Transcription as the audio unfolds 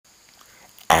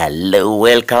Hello,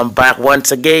 welcome back once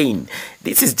again.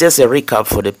 This is just a recap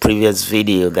for the previous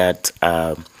video that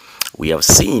we have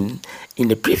seen. In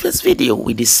the previous video,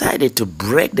 we decided to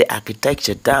break the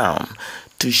architecture down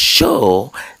to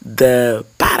show the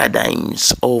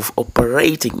paradigms of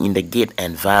operating in the Git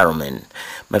environment.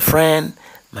 My friend,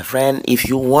 if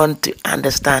you want to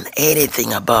understand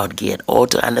anything about Git or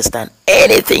to understand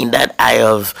anything that I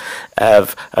have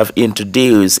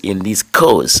introduced in this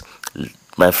course,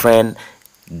 my friend,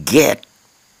 get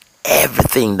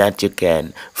everything that you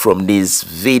can from this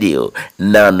video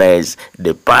known as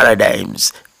the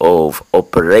paradigms of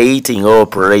operating or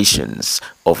operations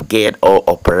of Git or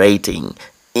operating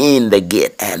in the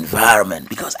Git environment.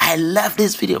 Because I love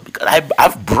this video because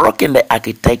I've broken the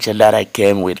architecture that I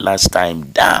came with last time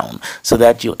down so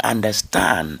that you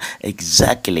understand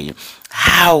exactly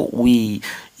how we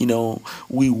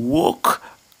work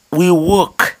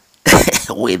with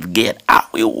Git. How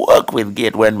we work with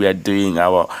Git when we are doing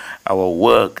our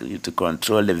work to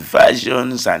control the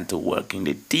versions and to work in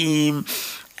the team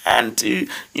and to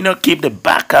keep the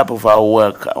backup of our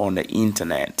work on the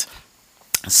internet.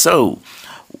 So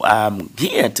I'm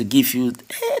here to give you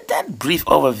that brief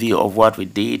overview of what we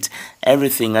did.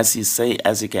 Everything, as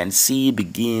you can see,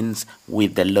 begins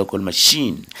with the local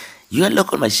machine. Your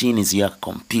local machine is your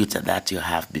computer that you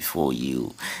have before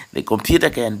you. The computer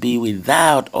can be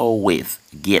without or with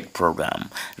Git program,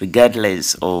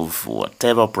 regardless of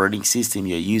whatever operating system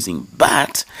you're using.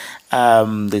 But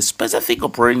the specific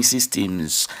operating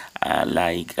systems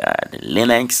like the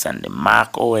Linux and the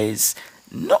Mac OS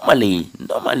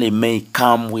normally may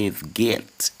come with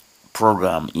Git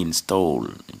program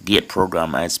installed. Git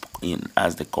program as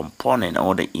the component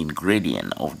or the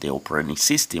ingredient of the operating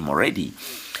system already.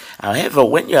 However,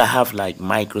 when you have like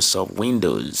Microsoft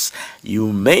Windows,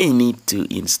 you may need to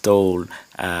install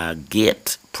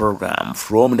Git program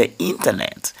from the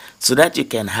internet so that you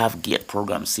can have Git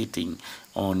program sitting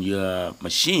on your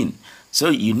machine. So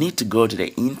you need to go to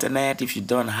the internet if you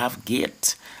don't have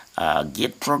Git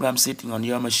program sitting on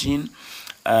your machine,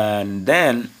 and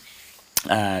then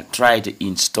try to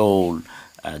install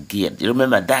Git.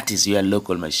 Remember, that is your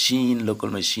local machine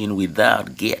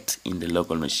without Git in the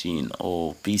local machine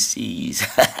or PCs,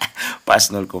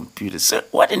 personal computers. So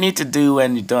what you need to do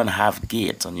when you don't have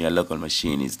Git on your local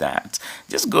machine is that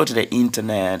just go to the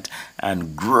internet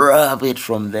and grab it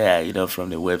from there, from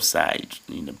the website,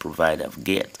 provider of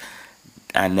Git,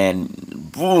 and then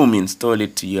boom, install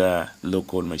it to your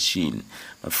local machine.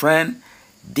 My friend,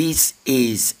 this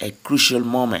is a crucial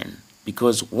moment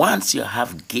because once you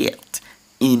have Git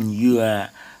in your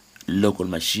local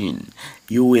machine,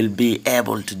 you will be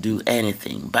able to do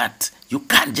anything, but you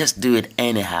can't just do it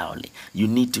anyhow. You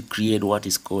need to create what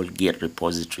is called Git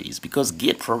repositories, because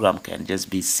Git program can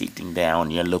just be sitting there on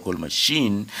your local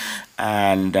machine,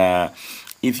 and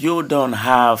if you don't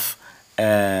have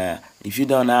the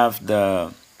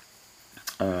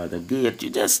Git,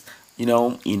 you just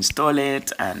install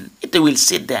it and it will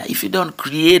sit there. If you don't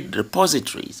create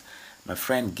repositories, my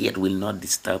friend, Git will not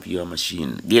disturb your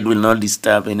machine. Git will not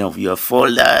disturb any of your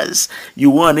folders. You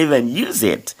won't even use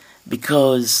it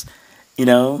because you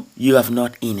have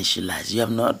not initialized. You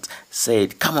have not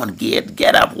said, come on Git,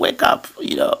 get up, wake up,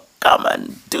 come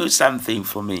and do something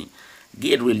for me.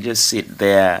 Git will just sit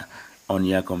there on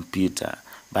your computer.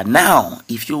 But now,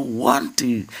 if you want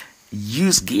to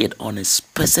use Git on a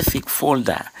specific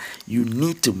folder, you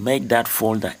need to make that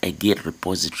folder a Git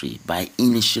repository by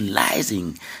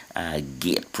initializing a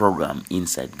Git program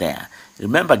inside there.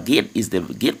 Remember, Git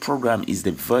program is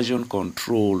the version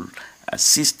control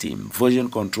version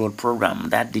control program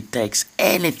that detects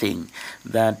anything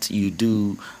that you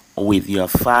do with your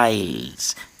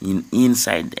files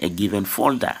inside a given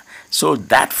folder. So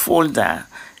that folder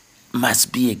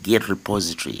must be a Git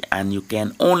repository, and you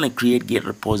can only create Git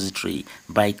repository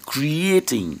by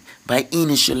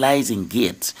initializing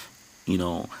Git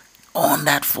on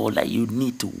that folder. You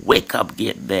need to wake up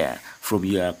Git there from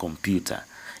your computer.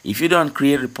 If you don't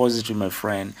create repository, my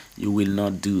friend, you will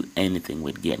not do anything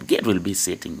with Git. Git will be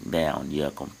sitting there on your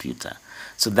computer.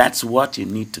 So that's what you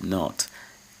need to note.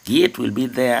 Git will be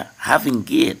there. Having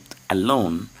Git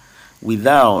alone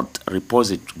without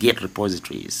Git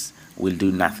repositories will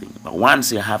do nothing. But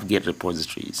once you have Git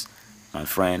repositories, my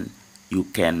friend, you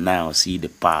can now see the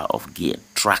power of Git,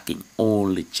 tracking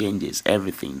all the changes,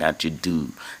 everything that you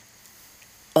do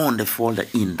on the folder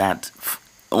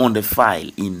on the file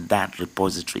in that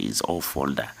repositories or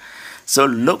folder. So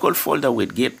local folder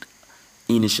with Git,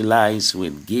 initialize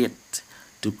with Git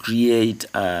to create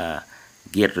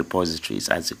Git repositories,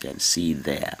 as you can see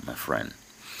there, my friend.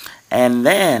 And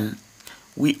then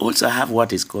we also have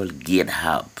what is called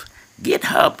GitHub.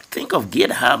 GitHub, think of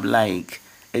GitHub like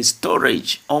a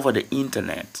storage over the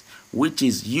internet, which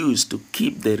is used to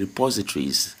keep the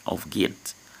repositories of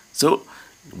Git. So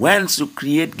once you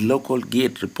create local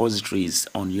Git repositories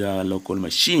on your local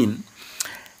machine,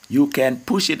 you can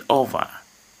push it over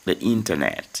the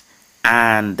internet,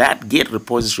 and that Git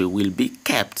repository will be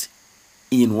kept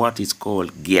in what is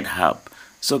called GitHub.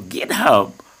 So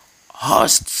GitHub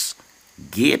hosts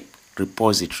Git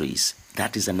repositories.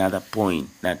 That is another point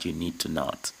that you need to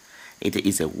note. It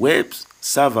is a web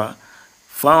server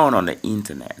found on the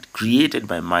internet, created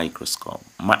by Microsoft.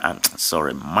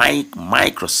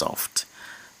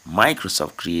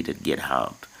 Microsoft created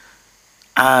GitHub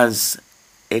as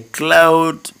a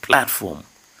cloud platform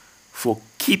for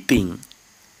keeping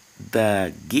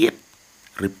the Git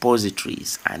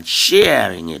repositories and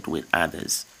sharing it with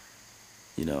others.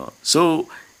 So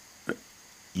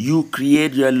you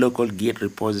create your local Git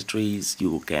repositories.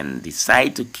 You can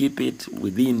decide to keep it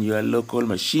within your local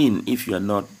machine if you are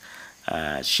not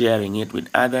sharing it with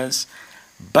others,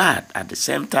 but at the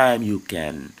same time you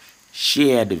can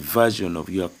share the version of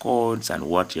your codes and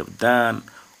what you've done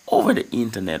over the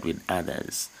internet with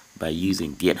others by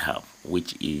using GitHub,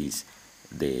 which is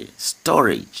the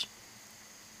storage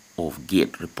of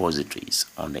Git repositories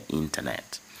on the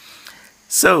internet.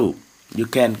 So you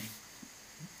can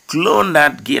clone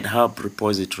that GitHub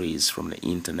repositories from the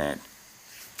internet.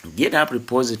 GitHub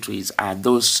repositories are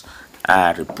those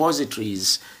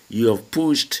repositories you have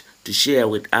pushed to share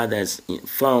with others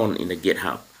found in the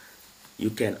GitHub.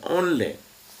 You can only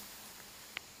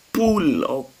pull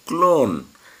or clone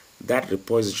that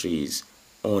repositories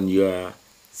on your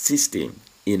system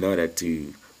in order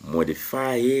to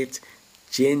modify it,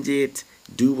 change it,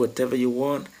 do whatever you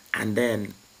want, and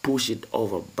then push it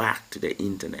over back to the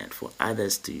internet for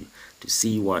others to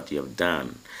see what you have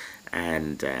done.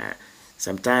 And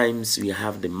sometimes we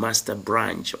have the master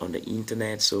branch on the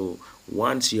internet. So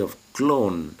once you have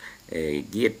cloned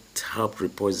GitHub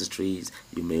repositories,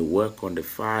 you may work on the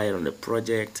file, on the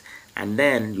project, and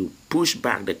then you push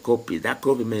back the copy. That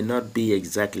copy may not be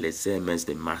exactly the same as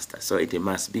the master, so it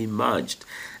must be merged.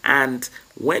 And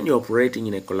when you're operating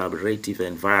in a collaborative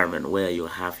environment where you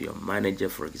have your manager,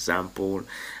 for example,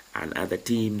 and other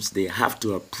teams, they have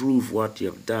to approve what you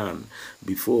have done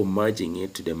before merging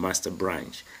it to the master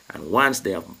branch. And once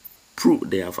they have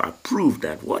approved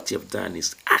that what you have done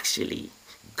is actually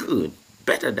good,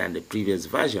 better than the previous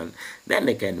version, then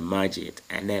they can merge it,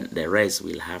 and then the rest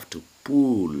will have to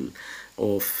pull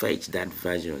or fetch that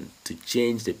version to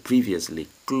change the previously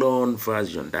cloned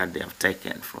version that they have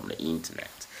taken from the internet.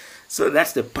 So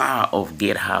that's the power of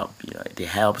GitHub. It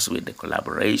helps with the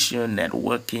collaboration,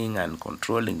 networking, and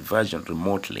controlling version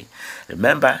remotely.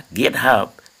 Remember,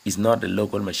 GitHub is not the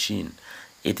local machine.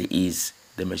 It is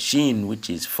the machine which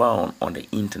is found on the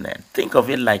internet. Think of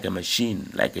it like a machine,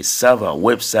 like a server,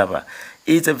 web server.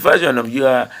 It's a version of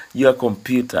your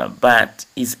computer, but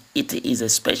it is a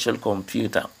special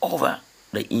computer over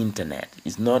the internet.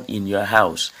 It's not in your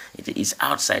house. It is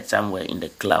outside somewhere in the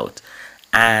cloud.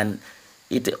 And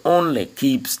it only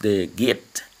keeps the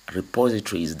Git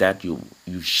repositories that you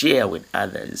share with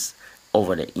others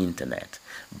over the internet.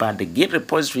 But the Git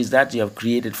repositories that you have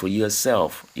created for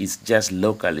yourself is just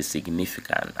locally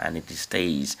significant, and it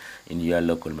stays in your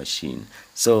local machine.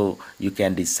 So you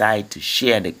can decide to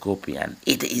share the copy, and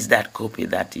it is that copy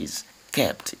that is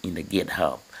kept in the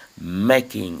GitHub,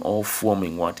 making or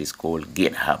forming what is called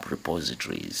GitHub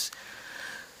repositories.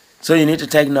 So you need to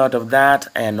take note of that.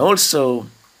 And also,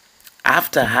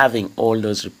 after having all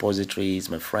those repositories,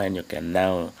 my friend, you can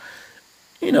now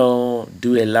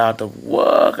do a lot of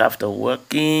work after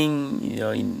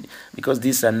working, because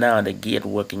these are now the Git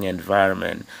working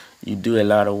environment. You do a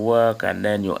lot of work, and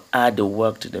then you add the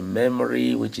work to the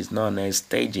memory, which is known as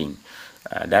staging.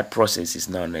 That process is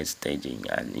known as staging,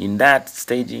 and in that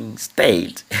staging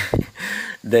state,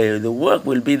 the work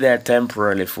will be there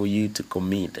temporarily for you to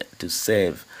commit, to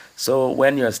save. So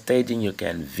when you're staging, you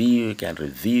can view, you can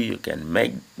review, you can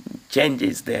make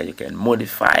changes there, you can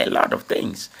modify a lot of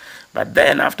things. But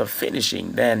then after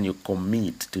finishing, then you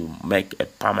commit to make a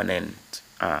permanent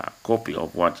copy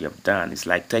of what you have done. It's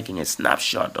like taking a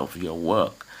snapshot of your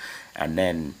work and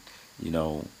then,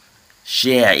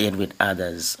 share it with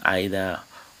others, either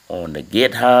on the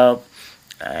GitHub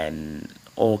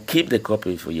or keep the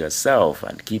copy for yourself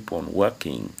and keep on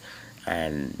working.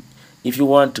 And if you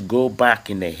want to go back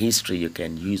in the history, you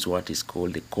can use what is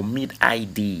called the commit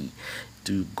ID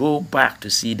to go back to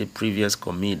see the previous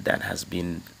commit that has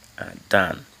been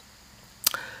done.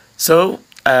 So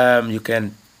you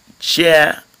can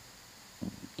share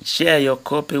your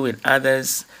copy with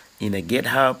others in a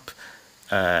GitHub,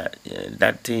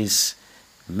 that is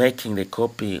making the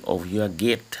copy of your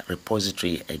Git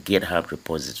repository a GitHub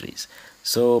repositories.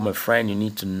 So my friend, you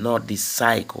need to note this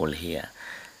cycle here.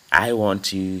 I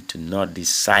want you to note this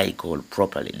cycle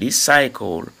properly. This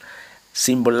cycle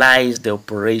symbolizes the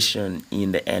operation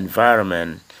in the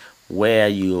environment where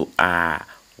you are,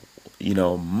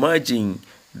 merging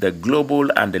the global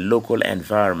and the local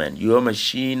environment, your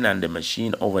machine and the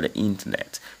machine over the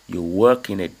internet. You work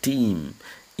in a team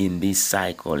in this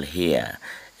cycle here,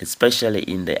 especially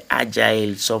in the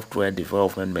agile software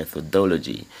development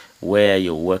methodology, where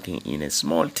you're working in a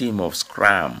small team of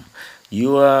Scrum.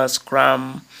 Your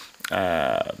Scrum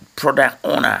product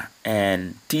owner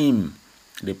and team,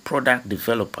 the product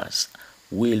developers,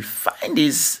 will find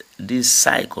this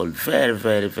cycle very,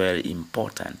 very, very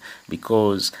important,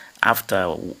 because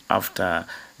after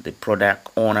the product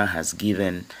owner has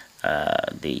given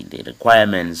the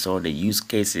requirements or the use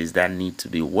cases that need to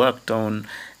be worked on,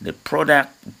 the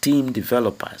product team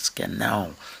developers can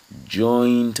now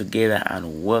join together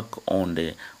and work on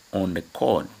the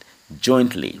code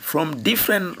jointly from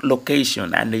different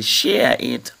locations, and they share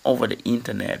it over the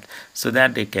internet so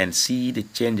that they can see the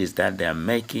changes that they are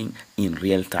making in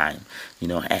real time.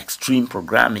 Extreme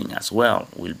programming as well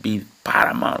will be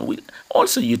paramount. We'll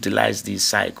also utilize this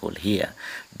cycle here.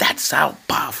 That's how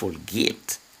powerful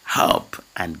GitHub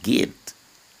and Git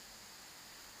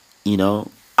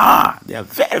are. They are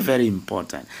very, very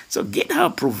important. So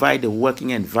GitHub provides a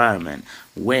working environment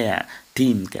where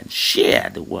teams can share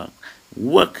the work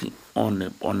on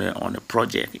a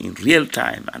project in real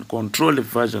time and control the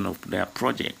version of their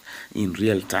project in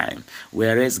real time,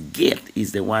 whereas Git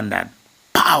is the one that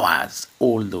powers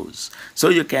all those. So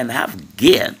you can have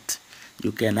Git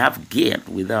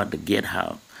without the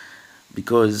GitHub,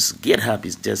 because GitHub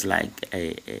is just like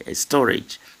a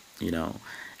storage,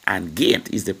 and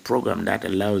Git is the program that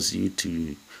allows you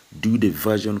to do the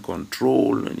version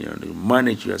control, to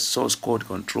manage your source code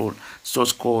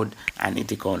and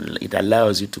it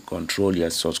allows you to control your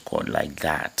source code like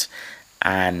that.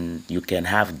 And you can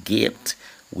have Git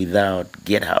without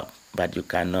GitHub, but you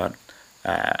cannot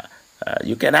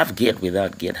you can have Git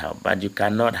without GitHub, but you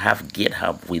cannot have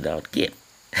GitHub without Git.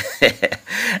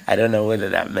 I don't know whether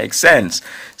that makes sense.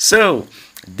 So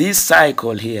this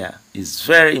cycle here is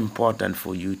very important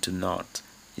for you to note,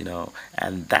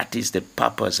 and that is the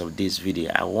purpose of this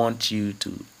video. I want you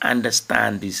to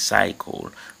understand this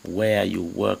cycle where you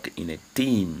work in a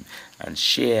team and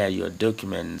share your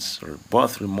documents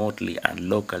both remotely and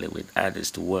locally with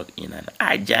others to work in an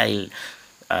agile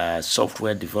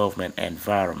software development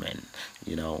environment.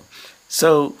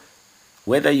 So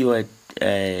whether you are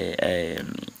a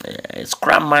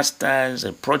Scrum Master,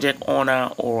 a project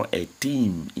owner, or a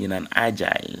team in an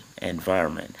agile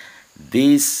environment,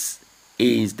 this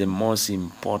is the most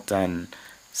important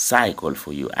cycle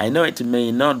for you. I know it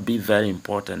may not be very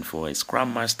important for a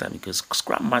Scrum Master, because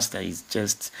Scrum Master is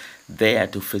just there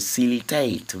to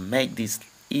facilitate, to make this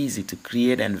easy, to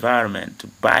create environment, to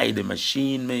buy the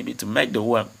machine, maybe to make the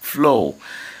work flow.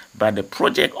 But the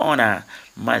project owner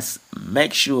must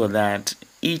make sure that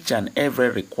each and every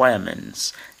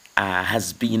requirements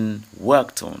has been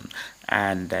worked on,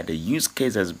 and that the use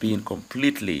case has been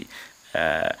completely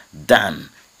done.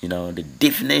 The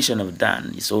definition of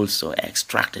done is also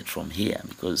extracted from here,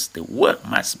 because the work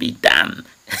must be done.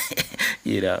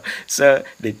 So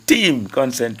the team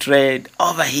concentrate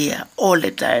over here all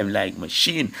the time like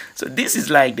machine. So this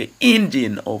is like the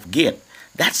engine of Git.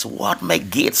 That's what makes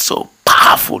Git so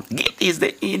powerful. Git is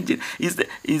the engine, is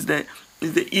the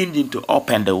engine to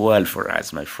open the world for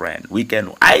us, my friend. We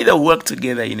can either work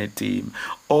together in a team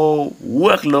or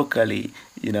work locally,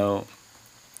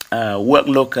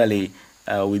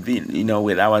 within,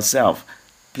 with ourselves.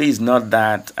 Please note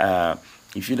that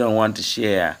if you don't want to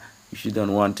share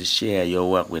your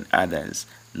work with others,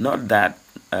 not that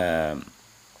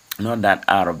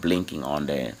arrow blinking on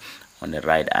the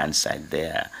right hand side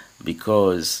there,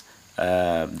 because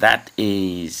that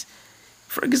is,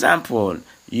 for example,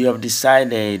 you have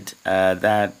decided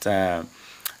that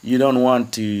you don't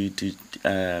want to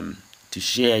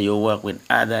share your work with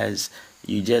others.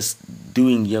 You're just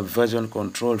doing your version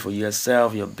control for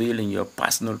yourself. You're building your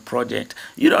personal project.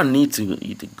 You don't need to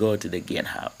go to the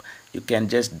GitHub. You can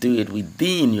just do it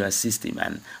within your system.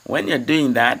 And when you're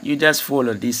doing that, you just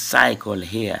follow this cycle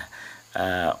here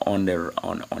on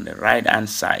the right hand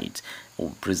side,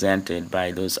 presented by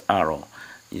those arrow.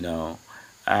 You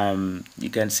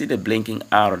can see the blinking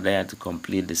arrow there to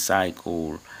complete the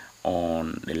cycle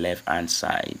on the left hand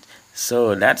side.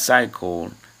 So that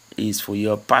cycle is for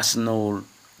your personal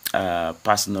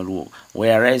work,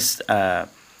 whereas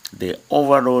the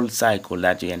overall cycle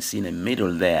that you can see in the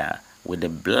middle there with the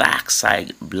black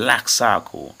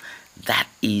circle, that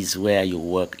is where you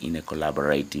work in a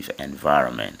collaborative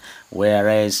environment.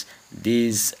 Whereas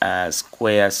this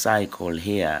square cycle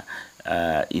here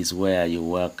is where you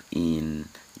work in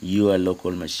your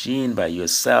local machine by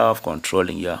yourself,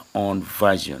 controlling your own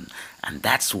version. And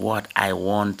that's what I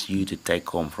want you to take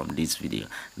home from this video,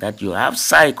 that you have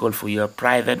cycle for your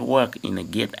private work in a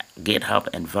GitHub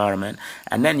environment,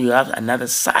 and then you have another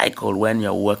cycle when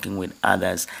you're working with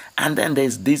others, and then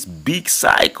there's this big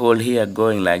cycle here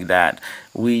going like that,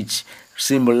 which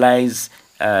symbolize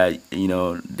the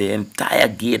entire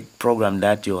Git program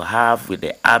that you have with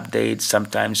the updates.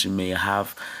 Sometimes you may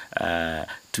have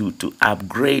to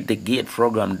upgrade the Git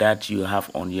program that you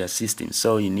have on your system,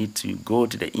 so you need to go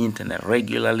to the internet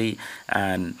regularly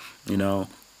and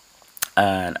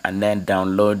and then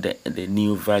download the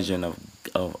new version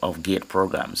of Git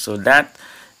program. So that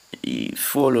it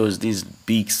follows this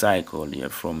big cycle here.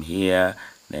 From here,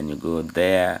 then you go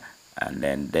there, and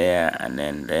then there, and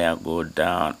then there, go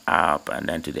down, up, and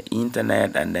then to the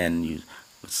internet, and then you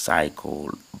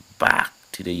cycle back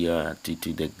to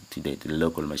the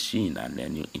local machine, and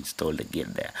then you install the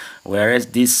Git there. Whereas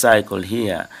this cycle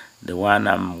here, the one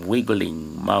I'm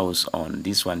wiggling mouse on,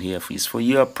 this one here is for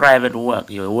your private work.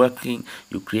 You're working,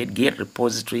 you create Git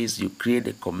repositories, you create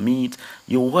a commit,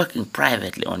 you're working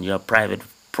privately on your private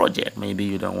project. Maybe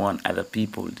you don't want other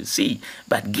people to see,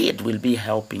 but Git will be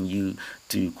helping you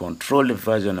to control the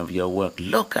version of your work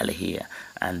locally here,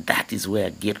 and that is where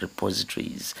Git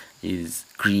repositories is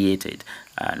created,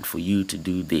 and for you to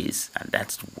do this. And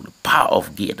that's the power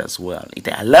of Git as well. It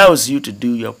allows you to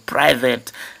do your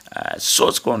private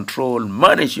source control,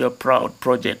 manage your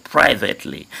project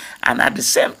privately, and at the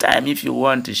same time, if you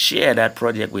want to share that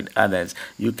project with others,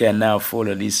 you can now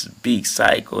follow this big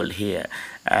cycle here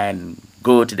and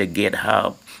go to the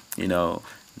GitHub,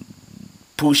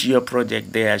 push your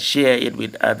project there, share it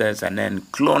with others, and then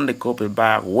clone the copy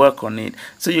back, work on it,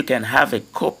 so you can have a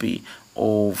copy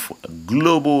of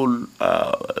global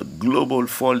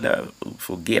folder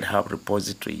for GitHub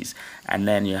repositories, and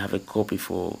then you have a copy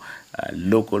for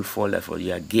local folder for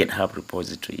your GitHub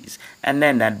repositories, and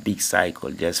then that big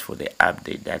cycle just for the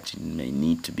update that you may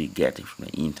need to be getting from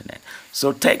the internet.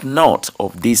 So take note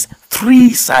of these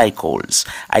 3 cycles.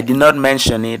 I did not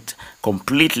mention it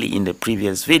completely in the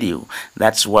previous video.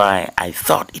 That's why I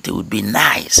thought it would be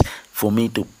nice for me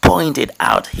to point it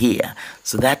out here,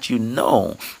 so that you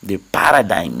know the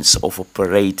paradigms of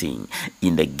operating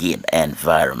in the Git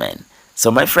environment. So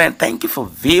my friend, thank you for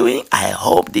viewing. I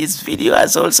hope this video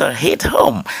has also hit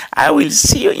home. I will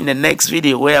see you in the next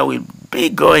video, where we'll be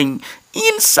going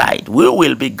inside. We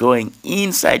will be going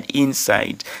inside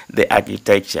the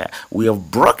architecture. We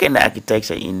have broken the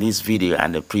architecture in this video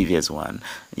and the previous one,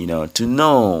 to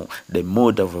know the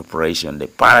mode of operation, the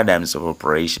paradigms of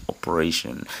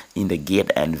operation in the Git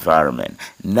environment.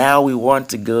 Now we want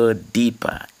to go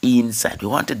deeper inside. We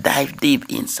want to dive deep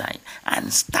inside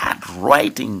and start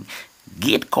writing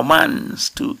Git commands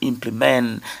to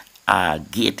implement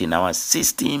Git in our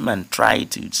system, and try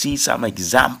to see some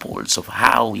examples of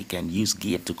how we can use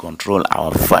Git to control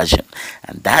our version.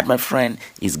 And that, my friend,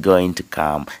 is going to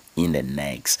come in the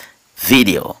next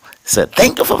video. So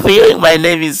thank you for viewing. My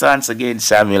name is once again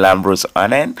Samuel Ambrose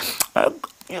Onen.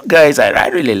 You guys, I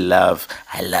really love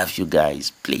you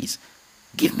guys. Please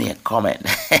give me a comment.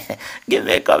 Give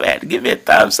me a comment, give me a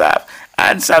thumbs up,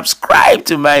 and subscribe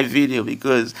to my video,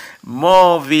 because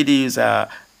more videos are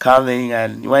coming,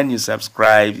 and when you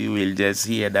subscribe, you will just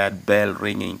hear that bell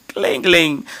ringing, cling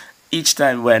cling, each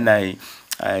time when I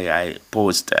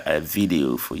post a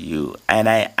video for you. And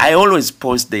I always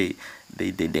post the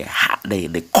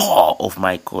core of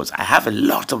my course. I have a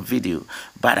lot of video,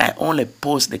 but I only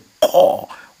post the core,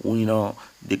 the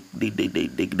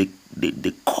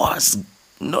course,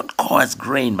 not coarse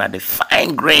grain, but the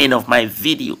fine grain of my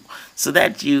video, so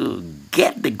that you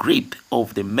get the grip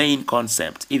of the main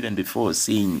concept even before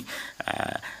seeing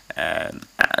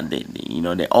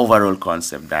the overall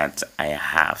concept that I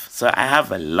have. So I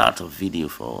have a lot of video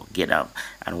for GitHub,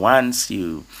 and once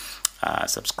you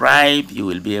subscribe, you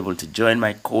will be able to join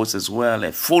my course as well,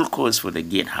 a full course for the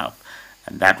GitHub,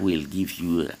 and that will give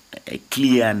you a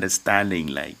clear understanding,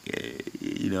 like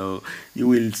you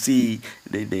will see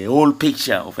the whole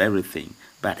picture of everything,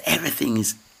 but everything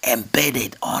is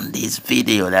embedded on this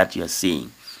video that you're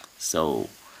seeing. So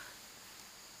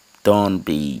don't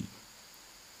be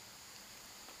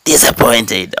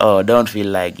disappointed, or don't feel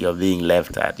like you're being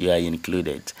left out. You are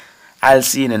included. I'll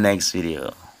see you in the next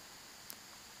video.